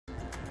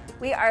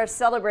We are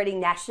celebrating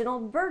National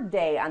Bird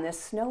Day on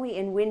this snowy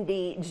and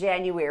windy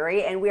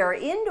January, and we are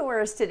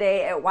indoors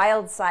today at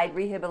Wildside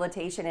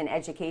Rehabilitation and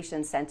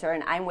Education Center,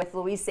 and I'm with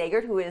Louise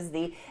Sagert, who is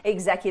the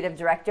Executive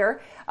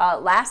Director.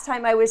 Last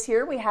time I was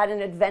here, we had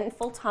an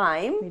eventful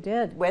time. We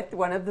did. With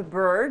one of the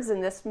birds,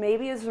 and this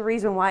maybe is the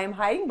reason why I'm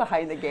hiding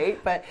behind the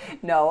gate, but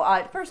no.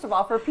 First of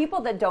all, for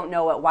people that don't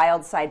know what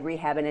Wildside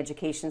Rehab and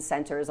Education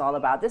Center is all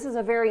about, this is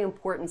a very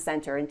important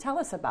center, and tell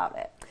us about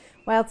it.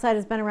 Wildside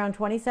has been around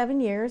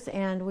 27 years,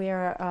 and we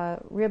are a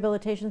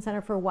rehabilitation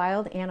center for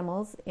wild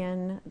animals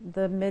in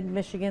the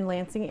mid-Michigan,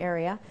 Lansing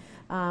area.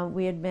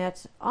 We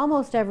admit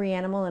almost every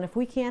animal, and if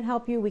we can't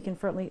help you, we can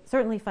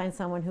certainly find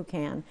someone who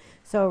can.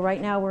 So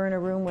right now we're in a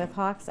room with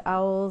hawks,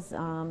 owls,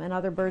 and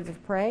other birds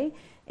of prey,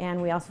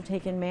 and we also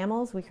take in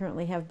mammals. We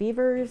currently have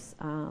beavers,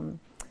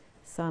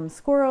 some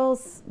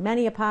squirrels,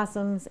 many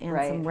opossums, and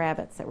some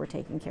rabbits that we're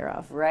taking care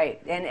of.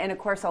 Right, and of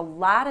course a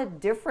lot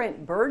of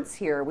different birds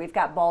here. We've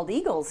got bald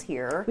eagles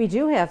here. We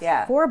do have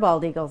 4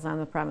 bald eagles on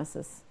the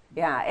premises.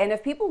 Yeah, and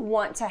if people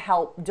want to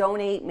help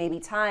donate,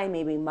 maybe time,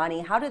 maybe money,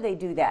 how do they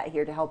do that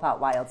here to help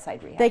out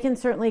Wildside Rehab? They can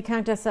certainly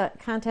contact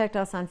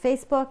us on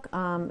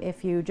Facebook.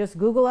 If you just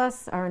Google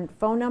us, our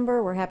phone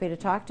number, we're happy to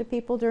talk to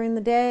people during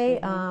the day.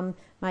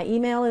 My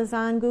email is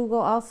on Google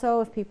also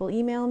if people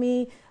email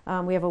me.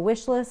 We have a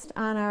wish list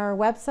on our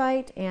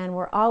website, and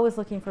we're always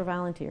looking for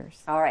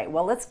volunteers. All right,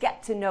 well, let's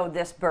get to know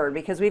this bird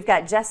because we've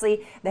got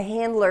Jesse, the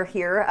handler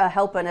here,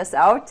 helping us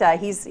out.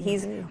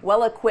 He's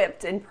well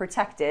equipped and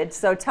protected.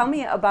 So tell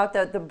me about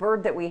the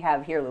bird that we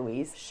have here,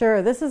 Louise.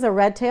 Sure, this is a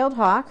red-tailed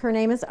hawk. Her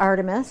name is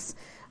Artemis.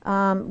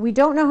 We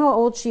don't know how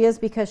old she is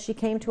because she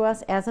came to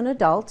us as an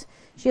adult.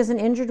 She has an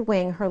injured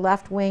wing. Her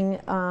left wing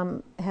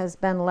has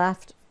been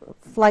left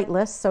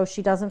flightless, so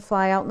she doesn't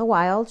fly out in the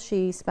wild.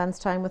 She spends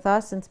time with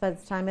us and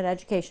spends time at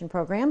education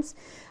programs.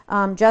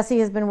 Jesse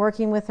has been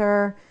working with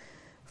her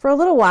for a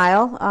little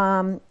while,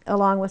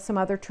 along with some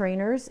other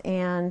trainers,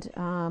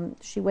 and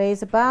she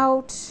weighs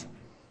about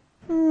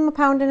 1.5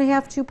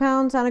 pounds, 2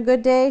 pounds on a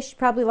good day. She'd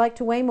probably like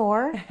to weigh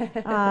more.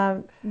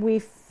 We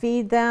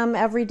feed them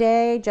every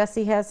day.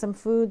 Jesse has some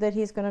food that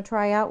he's going to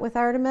try out with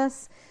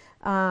Artemis.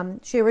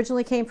 She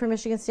originally came from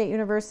Michigan State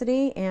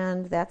University,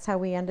 and that's how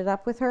we ended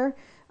up with her.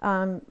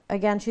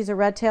 Again, she's a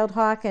red-tailed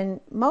hawk, and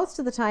most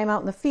of the time out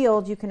in the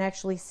field you can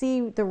actually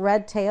see the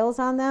red tails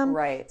on them.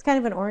 Right. It's kind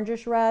of an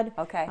orangish red.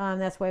 Okay.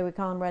 That's why we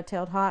call them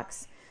red-tailed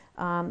hawks.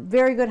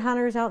 Very good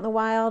hunters out in the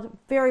wild.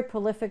 Very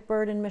prolific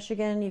bird in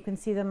Michigan. You can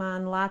see them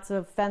on lots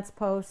of fence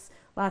posts,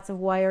 lots of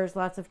wires,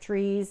 lots of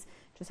trees.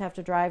 Just have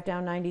to drive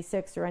down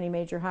 96 or any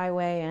major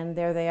highway, and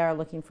there they are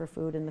looking for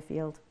food in the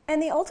field.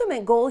 And the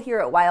ultimate goal here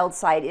at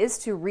Wildside is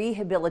to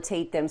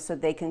rehabilitate them so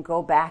they can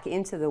go back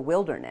into the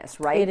wilderness,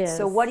 right? It is.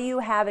 So what do you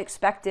have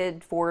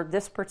expected for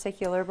this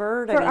particular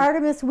bird? For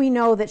Artemis, we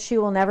know that she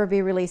will never be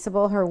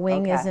releasable. Her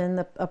wing is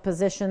in a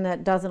position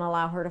that doesn't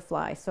allow her to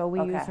fly. So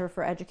we use her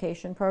for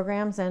education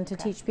programs and to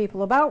teach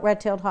people about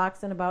red-tailed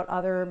hawks and about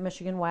other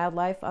Michigan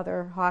wildlife,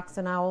 other hawks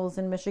and owls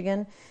in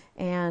Michigan,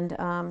 and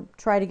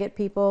try to get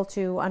people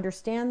to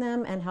understand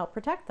them and help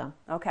protect them.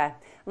 Okay.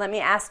 Let me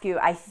ask you,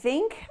 I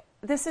think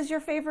this is your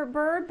favorite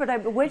bird,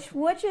 but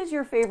which is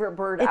your favorite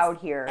bird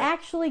out here?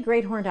 Actually,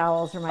 great horned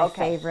owls are my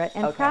favorite,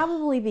 and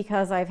probably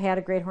because I've had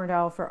a great horned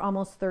owl for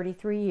almost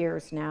 33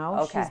 years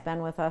now. She's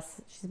been with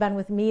us. She's been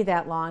with me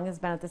that long. Has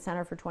been at the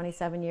center for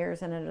 27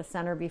 years, and at a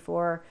center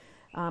before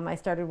I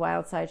started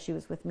Wildside, she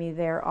was with me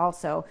there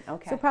also.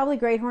 So probably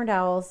great horned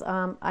owls.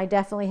 I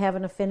definitely have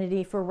an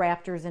affinity for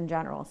raptors in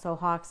general. So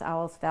hawks,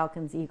 owls,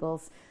 falcons,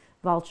 eagles.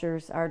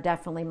 Vultures are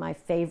definitely my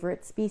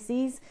favorite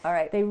species. All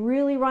right. They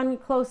really run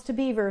close to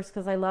beavers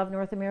because I love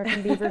North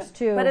American beavers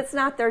too. But it's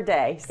not their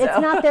day. So.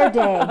 It's not their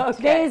day.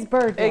 Today is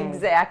bird day.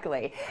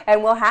 Exactly.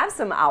 And we'll have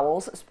some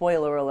owls,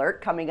 spoiler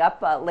alert, coming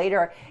up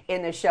later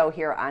in the show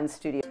here on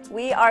Studio.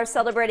 We are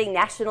celebrating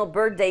National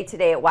Bird Day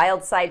today at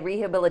Wildside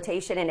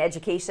Rehabilitation and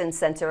Education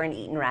Center in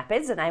Eaton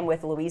Rapids. And I'm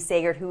with Louise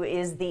Sagert, who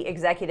is the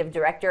Executive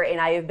Director. And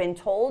I have been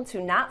told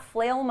to not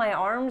flail my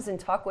arms and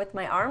talk with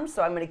my arms,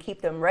 so I'm going to keep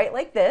them right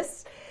like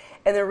this.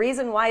 And the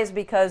reason why is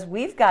because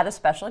we've got a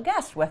special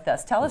guest with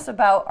us. Tell us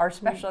about our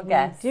special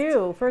guest. We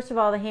do. First of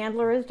all, the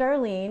handler is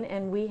Darlene,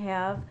 and we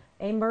have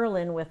a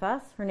Merlin with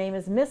us. Her name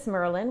is Miss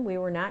Merlin. We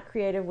were not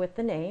creative with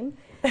the name.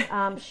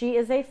 She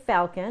is a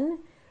falcon.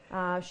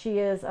 She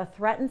is a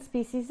threatened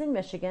species in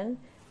Michigan.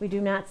 We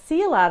do not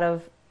see a lot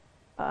of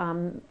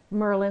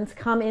Merlins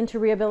come into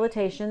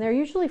rehabilitation. They're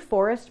usually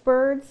forest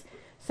birds,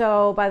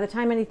 so by the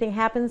time anything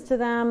happens to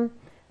them,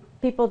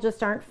 people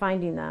just aren't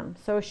finding them.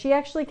 So she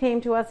actually came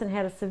to us and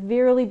had a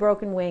severely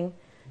broken wing.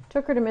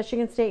 Took her to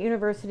Michigan State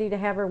University to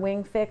have her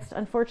wing fixed.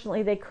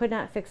 Unfortunately, they could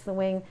not fix the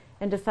wing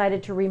and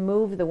decided to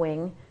remove the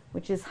wing,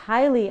 which is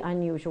highly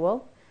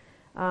unusual.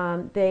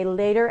 They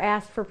later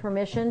asked for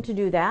permission to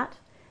do that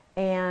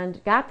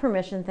and got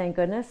permission, thank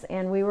goodness,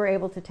 and we were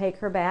able to take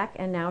her back,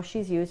 and now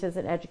she's used as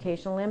an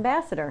educational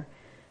ambassador.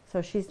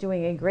 So she's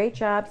doing a great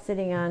job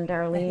sitting on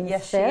Darlene's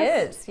fist.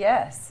 Yes, she is.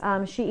 Yes.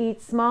 She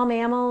eats small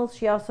mammals.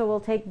 She also will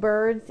take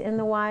birds in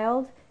the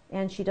wild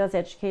and she does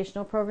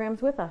educational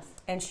programs with us.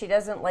 And she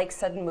doesn't like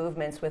sudden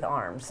movements with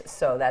arms,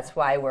 so that's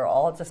why we're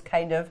all just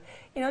kind of,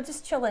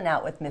 just chilling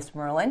out with Miss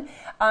Merlin.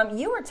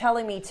 You were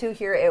telling me, too,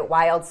 here at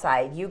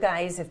Wildside, you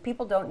guys, if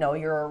people don't know,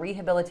 you're a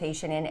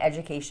rehabilitation and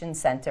education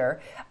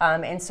center,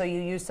 and so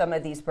you use some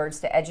of these birds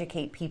to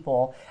educate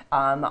people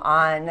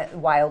on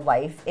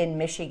wildlife in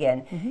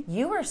Michigan. Mm-hmm.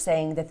 You were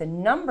saying that the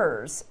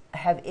numbers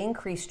have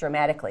increased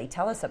dramatically.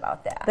 Tell us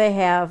about that. They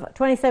have.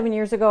 27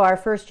 years ago, our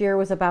first year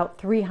was about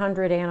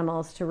 300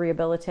 animals to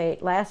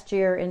rehabilitate. Last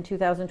year, in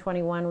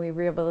 2021, we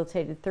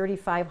rehabilitated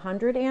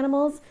 3,500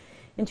 animals.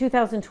 In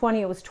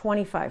 2020, it was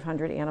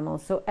 2,500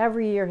 animals. So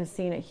every year has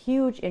seen a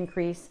huge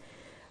increase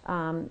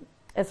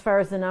as far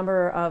as the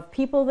number of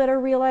people that are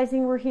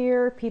realizing we're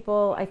here,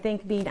 people, I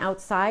think, being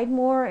outside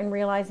more and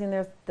realizing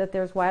that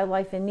there's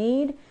wildlife in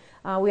need.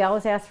 We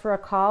always ask for a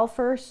call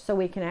first so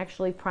we can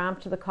actually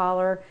prompt the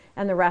caller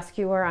and the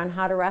rescuer on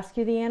how to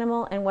rescue the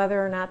animal and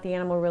whether or not the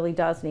animal really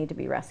does need to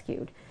be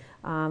rescued.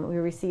 We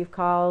receive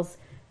calls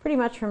pretty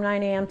much from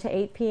 9 a.m. to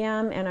 8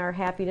 p.m. and are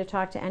happy to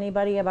talk to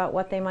anybody about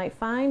what they might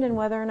find and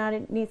whether or not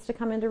it needs to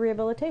come into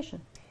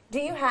rehabilitation. Do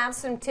you have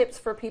some tips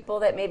for people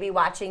that may be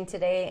watching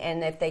today,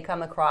 and if they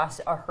come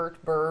across a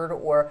hurt bird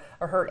or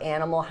a hurt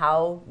animal,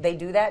 how they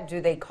do that?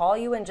 Do they call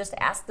you and just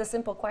ask the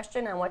simple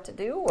question on what to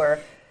do, or?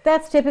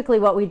 That's typically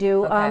what we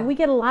do. Okay. We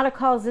get a lot of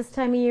calls this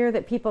time of year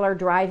that people are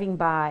driving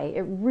by.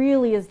 It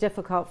really is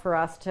difficult for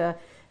us to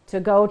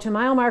go to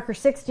mile marker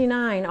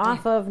 69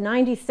 off of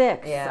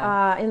 96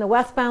 in the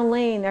westbound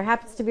lane. There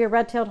happens to be a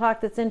red-tailed hawk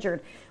that's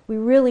injured. We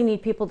really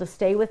need people to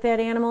stay with that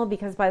animal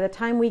because by the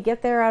time we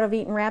get there out of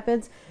Eaton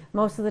Rapids,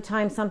 most of the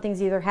time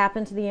something's either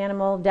happened to the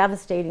animal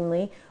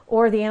devastatingly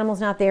or the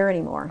animal's not there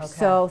anymore. Okay.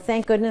 So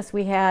thank goodness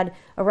we had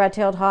a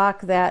red-tailed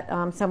hawk that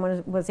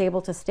someone was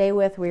able to stay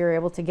with. We were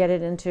able to get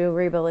it into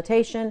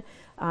rehabilitation.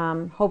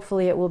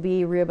 Hopefully it will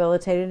be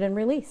rehabilitated and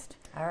released.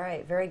 All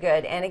right, very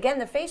good. And again,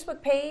 the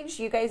Facebook page,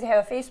 you guys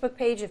have a Facebook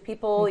page. If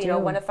people,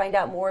 want to find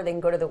out more, they can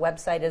go to the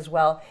website as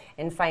well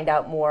and find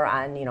out more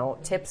on,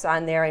 tips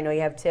on there. I know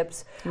you have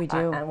tips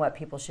on what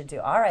people should do.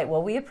 All right,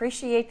 well, we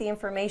appreciate the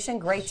information.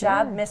 Great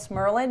job, Miss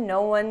Merlin.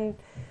 No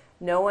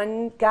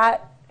one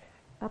got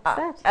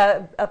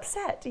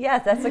upset.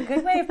 Yes, that's a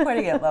good way of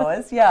putting it,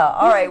 Lois. Yeah.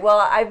 All right. Well,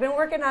 I've been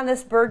working on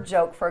this bird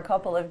joke for a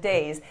couple of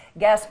days.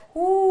 Guess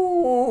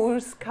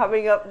who's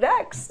coming up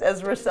next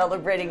as we're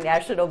celebrating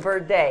National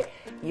Bird Day?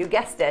 You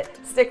guessed it.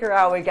 Stick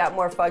around. We got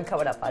more fun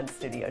coming up on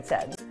Studio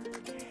 10.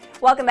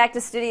 Welcome back to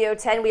Studio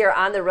 10. We are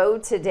on the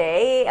road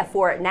today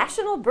for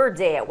National Bird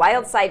Day at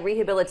Wildside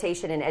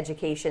Rehabilitation and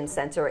Education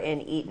Center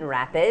in Eaton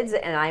Rapids.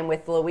 And I'm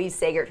with Louise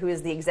Sagert, who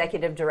is the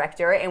Executive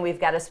Director. And we've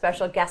got a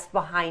special guest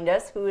behind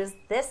us. Who is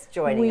this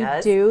joining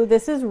us? We do.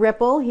 This is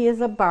Ripple. He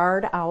is a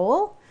barred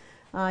owl.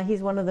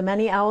 He's one of the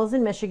many owls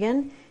in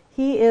Michigan.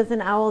 He is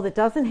an owl that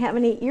doesn't have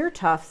any ear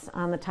tufts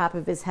on the top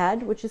of his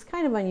head, which is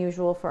kind of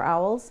unusual for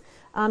owls.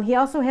 He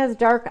also has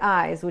dark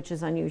eyes, which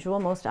is unusual.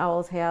 Most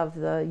owls have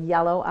the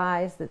yellow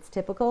eyes that's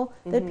typical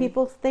that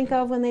people think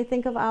of when they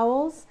think of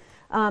owls.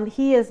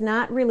 He is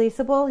not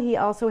releasable. He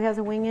also has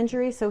a wing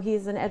injury, so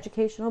he's an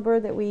educational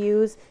bird that we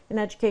use in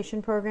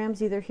education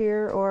programs, either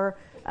here or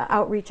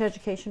outreach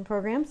education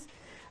programs.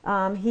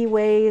 He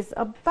weighs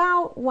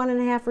about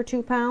 1.5 or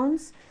 2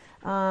 pounds.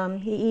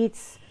 He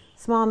eats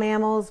small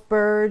mammals,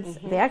 birds.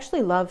 They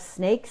actually love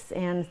snakes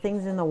and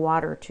things in the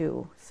water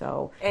too.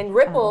 So. And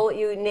Ripple,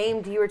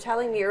 you were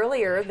telling me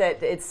earlier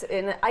that it's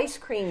an ice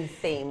cream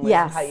theme.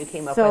 Yes. How you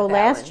came up so with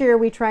that last year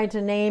we tried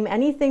to name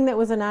anything that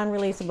was a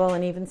non-releasable,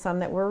 and even some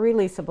that were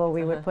releasable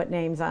we would put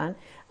names on.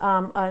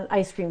 An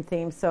ice cream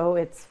theme. So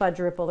it's Fudge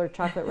Ripple or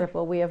Chocolate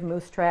Ripple. We have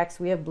Moose Tracks.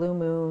 We have Blue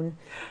Moon.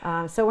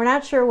 So we're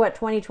not sure what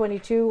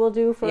 2022 will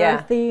do for our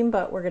theme,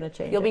 but we're going to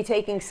change it. You'll be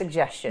taking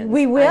suggestions.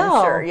 We will.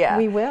 I'm sure, yeah.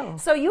 We will.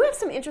 So you have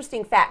some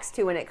interesting facts,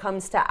 too, when it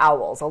comes to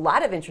owls. A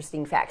lot of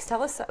interesting facts.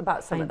 Tell us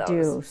about some of those. I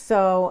do.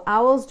 So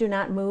owls do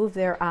not move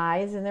their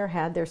eyes and their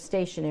head. They're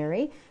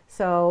stationary.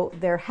 So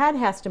their head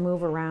has to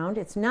move around.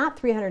 It's not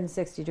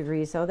 360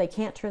 degrees, so they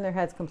can't turn their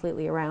heads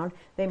completely around.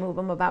 They move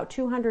them about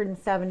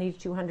 270 to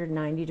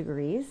 290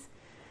 degrees.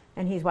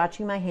 And he's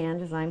watching my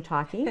hand as I'm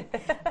talking.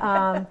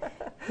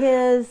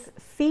 His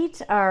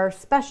feet are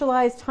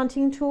specialized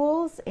hunting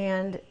tools,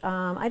 and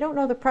I don't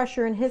know the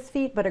pressure in his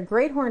feet, but a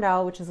great horned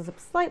owl, which is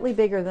slightly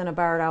bigger than a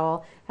barred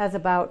owl, has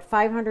about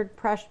 500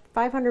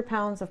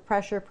 pounds of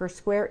pressure per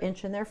square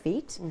inch in their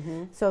feet.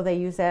 So they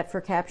use that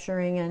for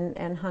capturing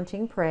and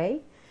hunting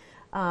prey.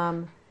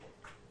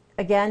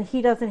 Again,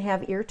 he doesn't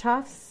have ear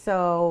tufts,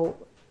 so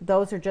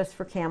those are just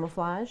for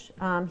camouflage.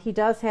 He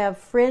does have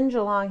fringe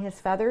along his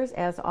feathers,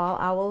 as all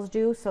owls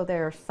do, so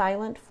they're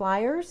silent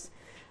flyers.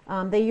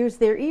 They use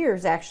their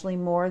ears actually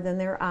more than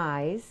their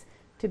eyes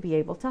to be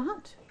able to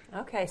hunt.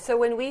 Okay, so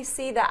when we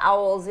see the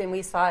owls, and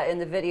we saw it in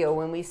the video,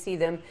 when we see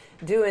them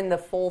doing the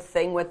full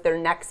thing with their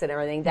necks and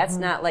everything, that's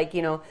not like,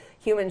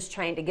 humans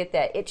trying to get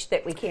that itch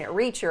that we can't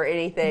reach or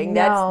anything.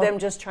 No. That's them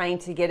just trying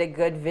to get a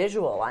good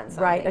visual on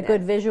something. Right, a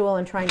good visual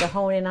and trying to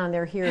hone in on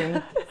their hearing.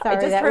 I Sorry,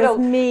 just that heard was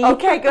me.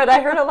 Okay, good.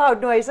 I heard a loud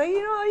noise. So,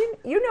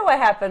 you know what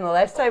happened the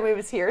last time we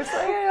was here. So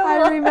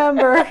I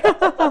remember.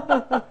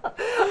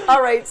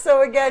 All right.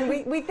 So again,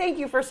 we thank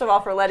you first of all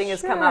for letting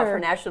us come out Sure. for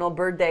National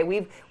Bird Day.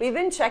 We've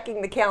been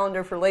checking the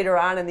calendar for later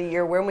on in the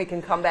year when we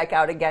can come back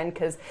out again,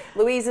 because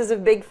Louise is a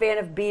big fan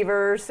of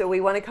beavers, so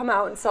we want to come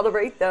out and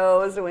celebrate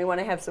those, and we want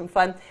to have some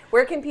fun.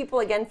 Where can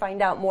people again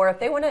find out more if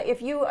they want to?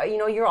 If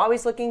you're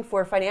always looking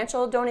for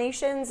financial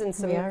donations and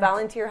some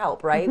volunteer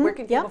help, right? Where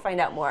can people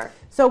find out more?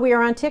 So we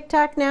are on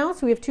TikTok now.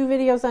 So we have 2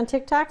 videos on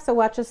TikTok. So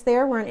watch us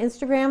there. We're on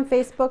Instagram,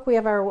 Facebook. We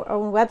have our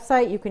own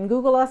website. You can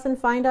Google us and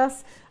find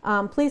us.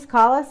 Please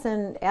call us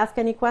and ask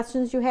any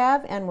questions you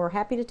have, and we're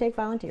happy to take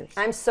volunteers.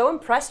 I'm so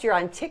impressed you're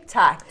on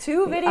TikTok.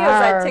 2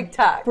 videos on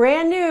TikTok.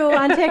 Brand new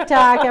on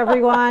TikTok,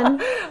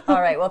 everyone.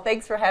 All right. Well,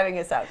 thanks for having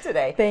us out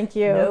today. Thank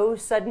you. No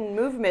sudden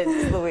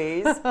movements,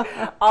 Louise.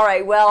 All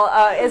right. Well,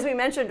 as we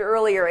mentioned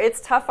earlier,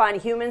 it's tough on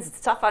humans.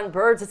 It's tough on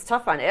birds. It's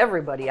tough on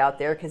everybody out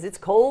there because it's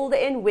cold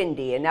and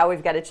windy. And now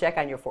we've got to check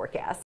on your forecast.